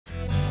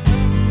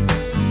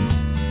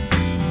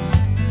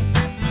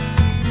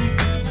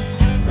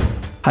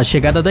A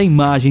chegada da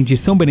imagem de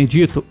São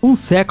Benedito, um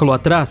século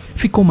atrás,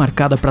 ficou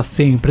marcada para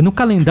sempre no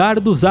calendário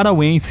dos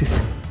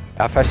arauenses.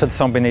 A festa de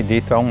São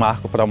Benedito é um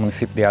marco para o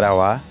município de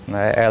Arauá,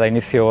 né? Ela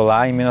iniciou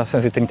lá em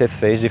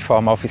 1936 de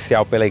forma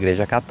oficial pela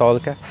Igreja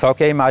Católica, só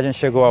que a imagem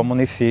chegou ao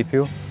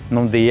município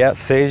no dia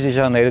 6 de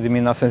janeiro de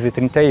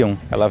 1931.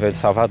 Ela veio de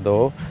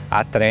Salvador,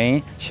 a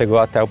trem, chegou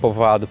até o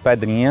povoado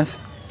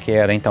Pedrinhas, que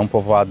era então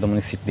povoado do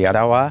município de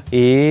Arauá,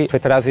 e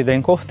foi trazida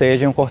em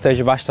cortejo, um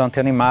cortejo bastante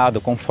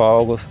animado, com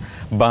fogos,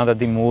 banda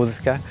de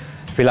música,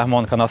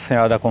 Filarmônica Nossa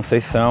Senhora da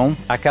Conceição.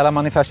 Aquela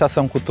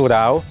manifestação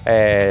cultural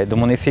do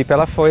município,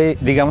 ela foi,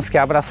 digamos que,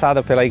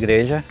 abraçada pela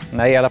igreja,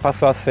 né? E ela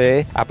passou a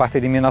ser, a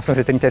partir de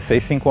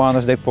 1936, 5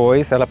 anos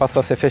depois, ela passou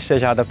a ser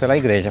festejada pela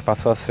igreja,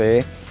 passou a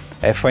ser,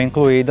 foi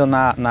incluído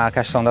na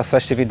questão das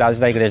festividades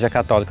da Igreja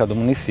Católica do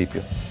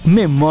município.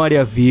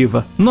 Memória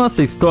Viva.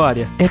 Nossa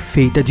história é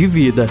feita de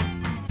vida.